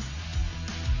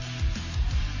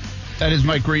 That is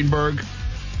Mike Greenberg.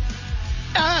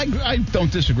 I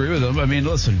don't disagree with him. I mean,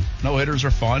 listen, no-hitters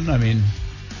are fun. I mean,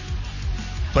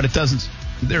 but it doesn't.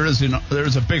 There is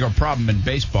a bigger problem in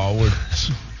baseball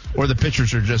where the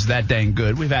pitchers are just that dang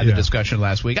good. We've had the discussion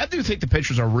last week. I do think the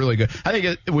pitchers are really good. I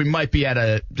think we might be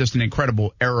at just an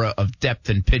incredible era of depth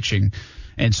in pitching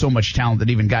and so much talent that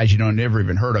even guys you don't never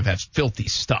even heard of have filthy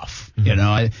stuff. Mm-hmm. You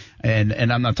know,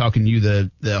 and I'm not talking to you,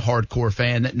 the hardcore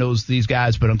fan that knows these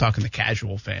guys, but I'm talking the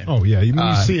casual fan. Oh yeah, you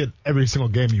see it every single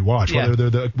game you watch. Yeah.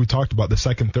 Whether we talked about the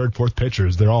second, third, fourth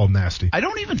pitchers, they're all nasty. I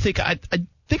don't even think I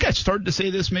think I started to say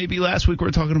this maybe last week we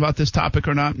were talking about this topic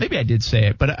or not. Maybe I did say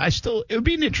it, but it would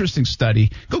be an interesting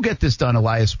study. Go get this done,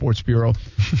 Elias Sports Bureau.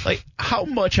 Like how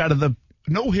much out of the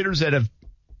no-hitters that have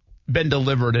been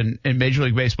delivered in Major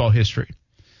League Baseball history,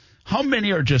 how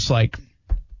many are just like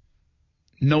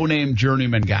no-name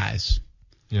journeyman guys?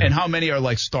 Yeah. And how many are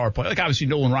like star players? Like obviously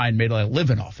Nolan Ryan made a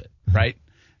living off it, right?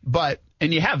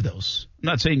 And you have those. I'm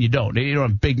not saying you don't. You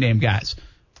don't have big-name guys.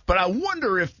 But I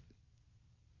wonder if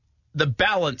the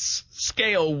balance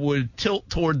scale would tilt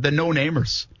toward the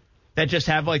no-namers that just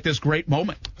have like this great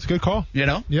moment. It's a good call. You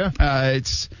know? Yeah.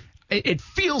 It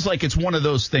feels like it's one of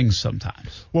those things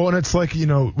sometimes. Well, and it's like,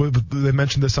 they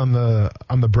mentioned this on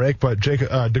the break, but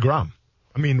DeGrom.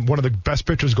 I mean, one of the best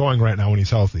pitchers going right now when he's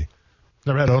healthy.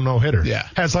 Never had a no-hitter. Yeah.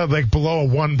 Has like below a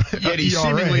 1 Yet he's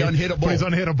ERA, seemingly unhittable. But he's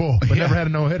unhittable. But never had a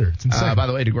no-hitter. It's insane. By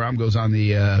the way, DeGrom goes on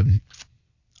the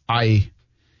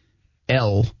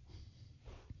IL,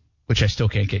 which I still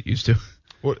can't get used to.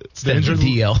 What, instead of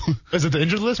the DL. Is it the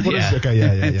injured list? What yeah. is it? Okay,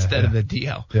 yeah. Instead of the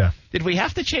DL. Yeah. Did we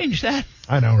have to change that?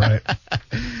 I know, right?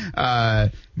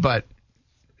 But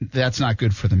that's not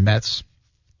good for the Mets.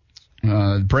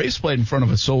 Braves played in front of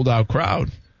a sold-out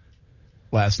crowd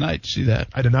last night. See that?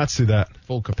 I did not see that.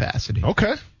 Full capacity.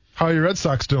 Okay. How are your Red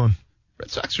Sox doing?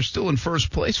 Red Sox are still in first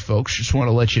place, folks. Just want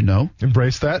to let you know.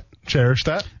 Embrace that. Cherish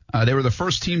that. They were the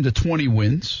first team to 20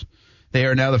 wins. They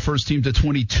are now the first team to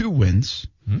 22 wins.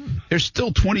 They're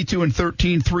still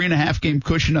 22-13, 3.5 game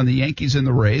cushion on the Yankees and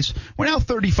the Rays. We're now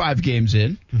 35 games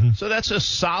in, so that's a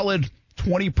solid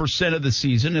 20% of the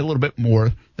season, a little bit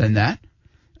more than that.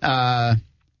 I've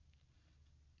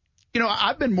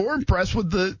been more impressed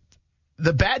with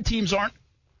the bad teams aren't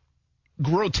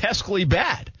grotesquely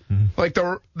bad. Like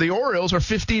the Orioles are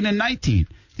 15-19.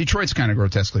 Detroit's kind of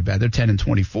grotesquely bad. They're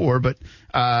 10-24, but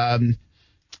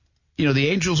the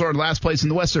Angels are in last place in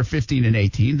the West. They're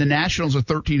 15-18. The Nationals are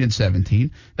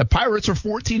 13-17. The Pirates are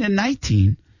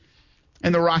 14-19,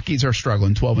 and the Rockies are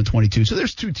struggling, 12-22. So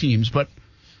there's two teams, but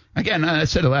Again, I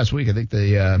said it last week. I think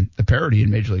the parity in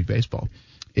Major League Baseball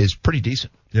is pretty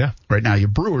decent. Yeah. Right now, your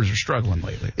Brewers are struggling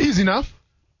lately. Easy enough.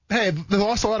 Hey, they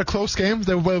lost a lot of close games.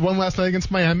 They won last night against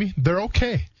Miami. They're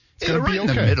okay. It's going to right be okay.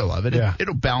 In the middle of it. Yeah.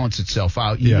 It'll balance itself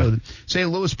out. You know, St.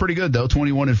 Louis is pretty good, though,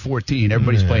 21-14.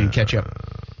 Everybody's playing catch-up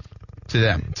to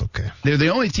them. It's okay. They're the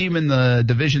only team in the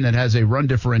division that has a run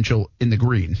differential in the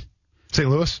green. St.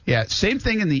 Louis? Yeah, same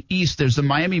thing in the East. There's the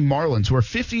Miami Marlins, who are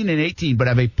 15-18, but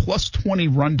have a plus 20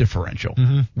 run differential.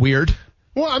 Weird.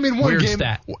 Well, I mean, weird game,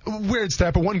 stat. Weird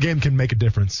stat, but one game can make a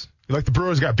difference. Like the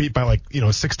Brewers got beat by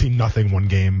 16-0 one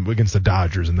game against the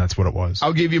Dodgers, and that's what it was.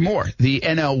 I'll give you more. The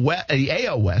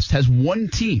AL West has one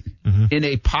team in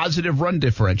a positive run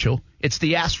differential. It's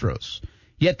the Astros.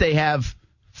 Yet they have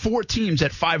 4 teams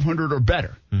at 500 or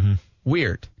better.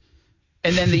 Weird.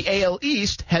 And then the AL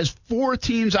East has 4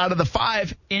 teams out of the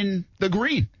 5 in the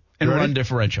green in run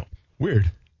differential.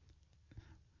 Weird.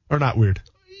 Or not weird.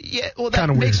 Yeah, well,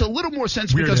 that makes a little more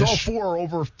sense because all 4 are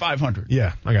over 500.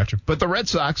 Yeah, I got you. But the Red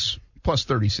Sox, plus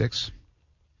 36.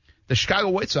 The Chicago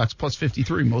White Sox, plus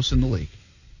 53, most in the league.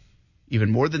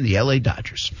 Even more than the L.A.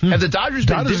 Dodgers. Have the Dodgers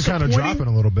been disappointing? Dodgers are kind of dropping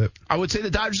a little bit. I would say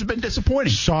the Dodgers have been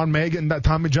disappointing. Sean May getting that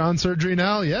Tommy John surgery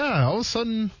now? Yeah, all of a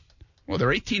sudden. Well, they're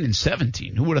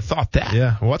 18-17. Who would have thought that?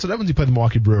 Yeah, well, that's what happens when you play the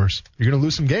Milwaukee Brewers. You're going to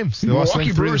lose some games. The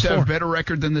Milwaukee Brewers have a better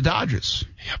record than the Dodgers.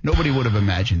 Yep. Nobody would have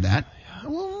imagined that.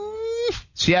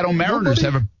 Seattle Mariners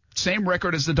have a same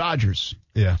record as the Dodgers.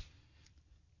 Yeah.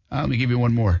 Let me give you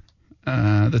one more.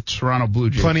 The Toronto Blue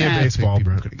Jays. Plenty of baseball,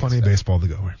 Brent. Plenty of baseball to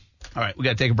go here. All right, we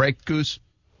got to take a break, Goose.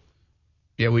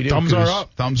 Yeah, we do. Thumbs are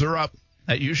up. Thumbs are up.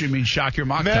 That usually means shock your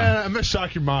mock. Man, I'm going to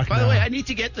shock your mock. By the way, I need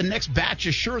to get the next batch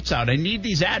of shirts out. I need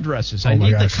these addresses. I my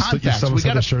need gosh. the contacts. We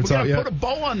got to put a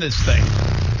bow on this thing.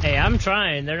 Hey, I'm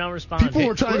trying. They're not responding. People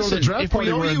were trying to go to the draft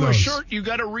party wearing those. If we owe you a shirt, you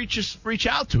got to reach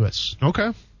out to us.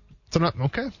 Okay. So not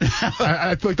okay.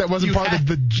 I feel like that wasn't part of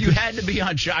the. You had to be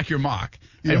on Shock Your Mock,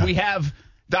 and we have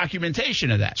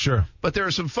documentation of that. Sure. But there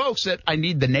are some folks that I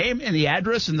need the name and the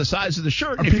address and the size of the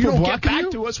shirt. And if you don't get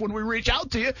back to us when we reach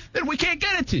out to you, then we can't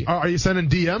get it to you. Are you sending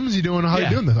DMs? You doing how you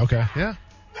doing this? Okay. Yeah.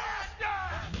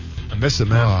 I miss it,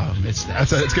 man. Oh, I miss that.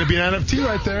 It's going to be an NFT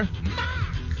right there.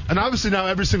 And obviously now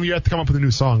every single year I have to come up with a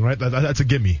new song, right? That's a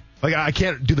gimme. Like I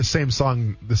can't do the same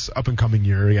song this up and coming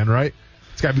year again, right?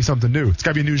 It's got to be something new. It's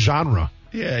got to be a new genre.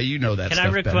 Yeah, you know that. Can I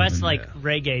request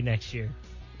reggae next year?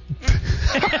 How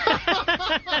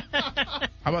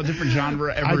about a different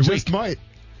genre every week? I just might.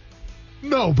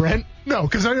 No, Brent. No,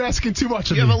 because you're asking too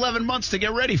much of me. You have 11 months to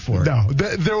get ready for it. No,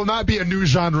 there will not be a new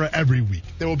genre every week.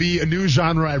 There will be a new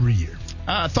genre every year.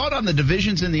 Thought on the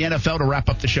divisions in the NFL to wrap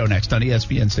up the show next on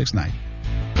ESPN 690.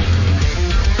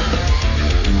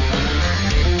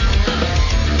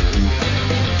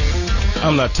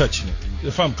 I'm not touching it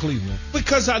if I'm Cleveland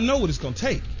because I know what it's going to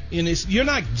take. And you're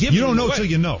not giving. You don't know away. till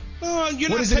you know. What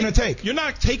is it going to take? You're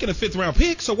not taking a 5th round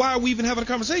pick, so why are we even having a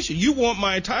conversation? You want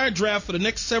my entire draft for the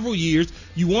next several years.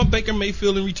 You want Baker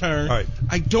Mayfield in return. All right.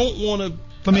 I don't want to.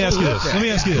 Let me ask you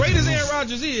this. Great as Aaron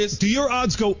Rodgers is, do your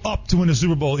odds go up to win the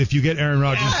Super Bowl if you get Aaron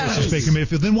Rodgers versus Baker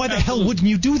Mayfield? Then why the hell wouldn't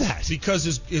you do that? Because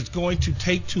it's going to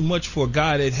take too much for a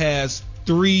guy that has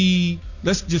 3.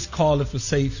 Let's just call it for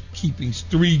safekeeping.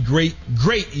 3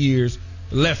 great years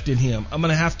left in him. I'm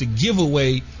going to have to give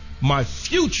away my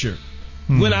future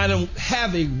when I don't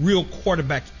have a real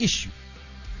quarterback issue.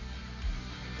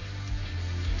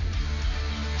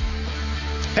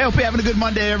 Hey, hope you're having a good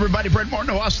Monday, everybody. Brent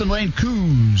Martin, Austen Lane,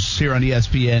 Coos here on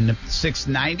ESPN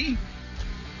 690.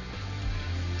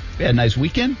 We had a nice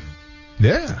weekend.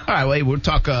 Yeah. All right, well, we'll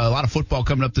talk a lot of football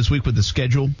coming up this week with the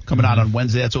schedule coming out on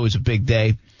Wednesday. That's always a big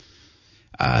day.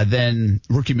 Then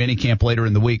rookie minicamp later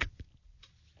in the week.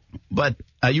 But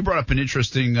you brought up an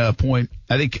interesting point.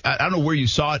 I think I don't know where you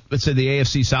saw it, but said the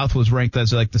AFC South was ranked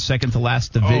as like the second to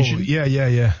last division. Oh,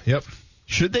 yeah. Yep.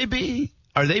 Should they be?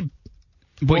 Are they?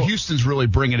 Boy, Houston's really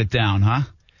bringing it down, huh?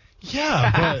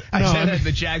 Yeah, but I said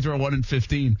the Jags were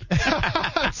 1-15.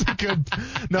 That's a good.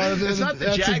 No, it's not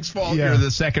the Jags' fault. You're the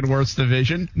second worst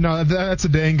division. No, that's a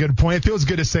dang good point. It feels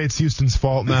good to say it's Houston's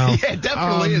fault now. Yeah, it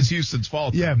definitely is Houston's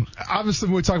fault. Yeah, obviously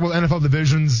when we talk about NFL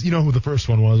divisions, you know who the first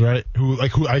one was, right? Who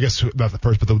I guess not the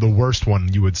first, but the worst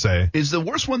one you would say. Is the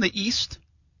worst one the East?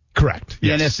 Correct. The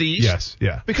yes. NFC East? Yes,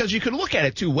 yeah. Because you can look at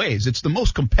it 2 ways. It's the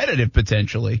most competitive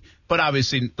potentially, but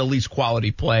obviously the least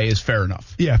quality play is fair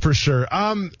enough. Yeah, for sure.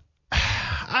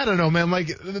 I don't know, man.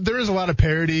 Like, there is a lot of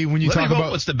parity when you talk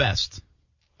about what's the best.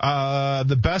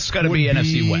 The best got to be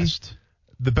NFC West.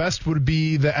 The best would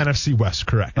be the NFC West,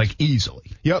 correct? Like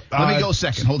easily. Yep. Let me go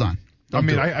second. Hold on.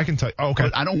 I can tell you. Oh, okay.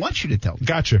 I don't want you to tell me.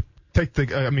 Gotcha. Take the.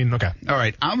 Okay. All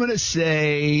right. I'm going to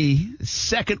say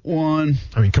second one.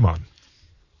 Come on.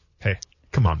 Hey,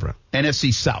 come on, bro.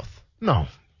 NFC South. No.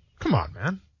 Come on,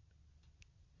 man.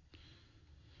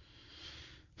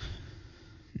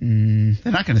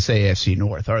 They're not going to say AFC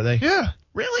North, are they? Yeah.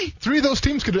 Really? 3 of those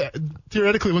teams could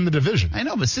theoretically win the division. I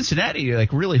know, but Cincinnati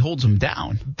really holds them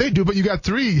down. They do, but you got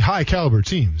 3 high caliber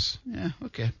teams. Yeah.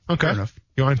 Okay. Okay. Fair enough.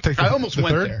 You want to take? I almost went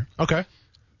third? there. Okay.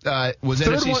 Was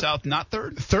third NFC South not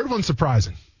third? Third one's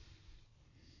surprising.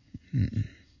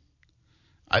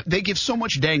 They give so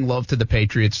much dang love to the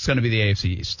Patriots. It's going to be the AFC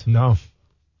East. No.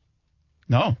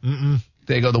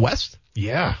 They go the West?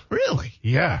 Yeah. Really?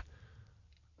 Yeah.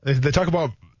 They talk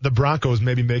about the Broncos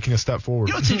maybe making a step forward.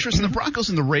 You know what's interesting? The Broncos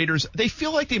and the Raiders, they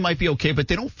feel like they might be okay, but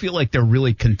they don't feel like they're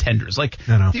really contenders.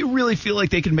 Do you really feel like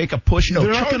they can make a push? No,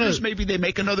 they're Chargers, maybe they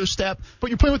make another step.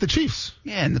 But you're playing with the Chiefs.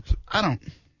 Yeah, and I don't.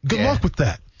 Good luck with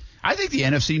that. I think the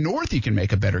NFC North you can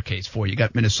make a better case for. You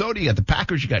got Minnesota, you got the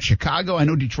Packers, you got Chicago. I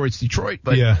know Detroit's Detroit,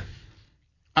 but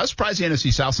I was surprised the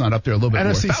NFC South's not up there a little bit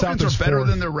NFC more. South Falcons are better fourth.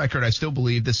 than their record, I still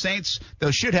believe. The Saints,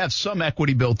 they should have some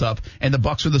equity built up, and the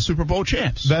Bucs are the Super Bowl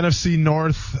champs. The NFC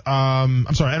North,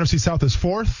 NFC South is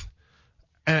 4th,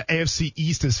 AFC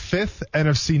East is 5th,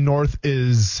 NFC North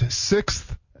is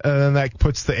 6th, and then that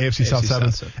puts the AFC South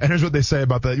 7th. And here's what they say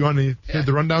about that. You want to hear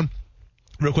the rundown?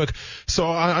 Real quick.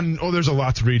 So, there's a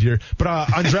lot to read here. But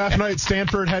on draft night,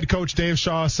 Stanford head coach Dave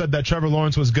Shaw said that Trevor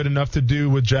Lawrence was good enough to do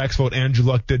what Jack's vote Andrew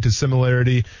Luck did to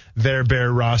similarity their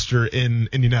Bear roster in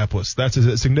Indianapolis. That's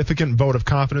a significant vote of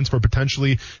confidence for a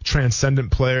potentially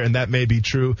transcendent player, and that may be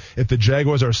true. If the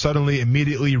Jaguars are suddenly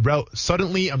immediately relevant,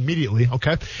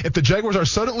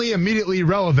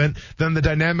 then the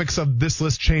dynamics of this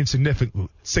list change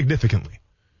significantly.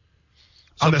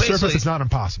 So on the surface, it's not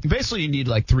impossible. Basically, you need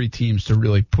 3 teams to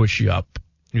really push you up.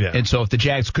 Yeah. And so if the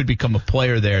Jags could become a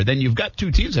player there, then you've got 2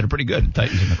 teams that are pretty good, the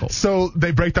Titans and the Colts. So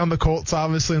they break down the Colts,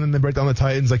 obviously, and then they break down the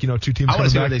Titans, 2 teams. I want to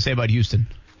see back. what they say about Houston.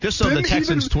 Just so the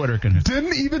Texans' Twitter can.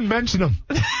 Didn't even mention them.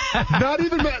 not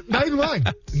even lying.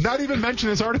 Not even mention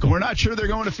this article. We're not sure they're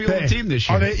going to field a team this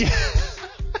year.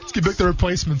 Let's get back the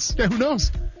replacements. Yeah, who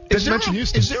knows? Didn't mention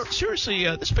Houston. Seriously,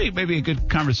 this may be a good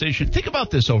conversation. Think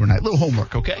about this overnight. Little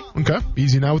homework, okay? Okay.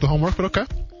 Easy now with the homework, but okay.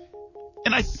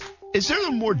 And is there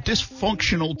a more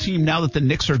dysfunctional team now that the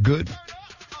Knicks are good?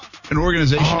 An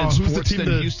organization in sports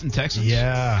than Houston Texans?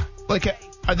 Yeah.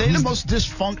 Are they the most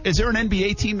dysfunctional? Is there an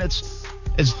NBA team that's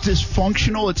as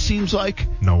dysfunctional, it seems like?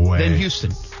 No way. Than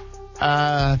Houston?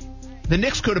 The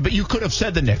Knicks could have, but you could have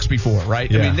said the Knicks before, right?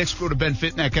 Yeah. I mean, Knicks would have been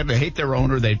fitting that kind of hate their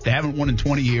owner. They haven't won in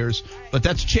 20 years, but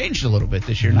that's changed a little bit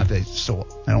this year. Not that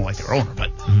I don't like their owner,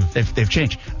 but they've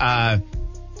changed.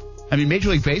 Major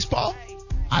League Baseball,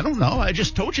 I don't know. I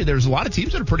just told you there's a lot of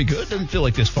teams that are pretty good. Doesn't feel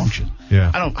like dysfunction.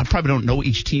 Yeah. I probably don't know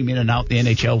each team in and out the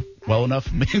NHL well enough,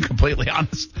 I'm being completely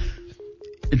honest.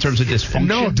 In terms of dysfunction?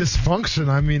 No, dysfunction.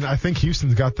 I think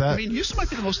Houston's got that. Houston might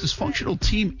be the most dysfunctional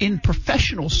team in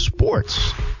professional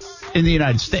sports in the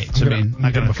United States. I'm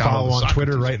going to follow on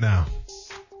Twitter right now.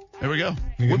 There we go.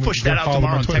 We'll push that out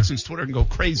tomorrow on Texans Twitter and go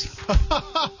crazy.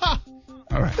 All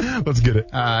right. Let's get it.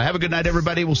 Have a good night,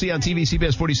 everybody. We'll see you on TV,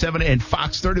 CBS 47 and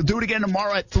Fox 30. We'll do it again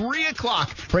tomorrow at 3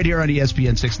 o'clock right here on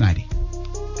ESPN 690.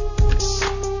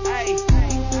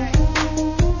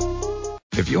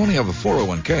 If you only have a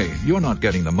 401k, you're not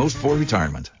getting the most for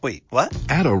retirement. Wait, what?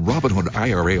 Add a Robinhood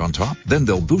IRA on top, then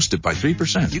they'll boost it by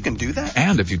 3%. You can do that?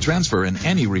 And if you transfer in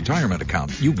any retirement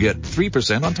account, you get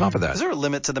 3% on top of that. Is there a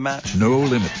limit to the match? No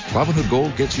limit. Robinhood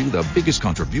Gold gets you the biggest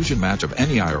contribution match of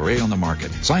any IRA on the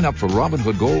market. Sign up for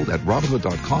Robinhood Gold at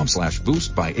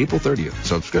Robinhood.com/boost by April 30th.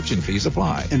 Subscription fees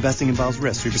apply. Investing involves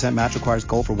risk. 3% match requires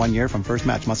gold for 1 year from first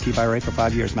match. Must keep IRA for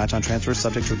 5 years. Match on transfers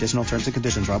subject to additional terms and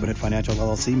conditions. Robinhood Financial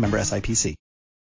LLC, member SIPC.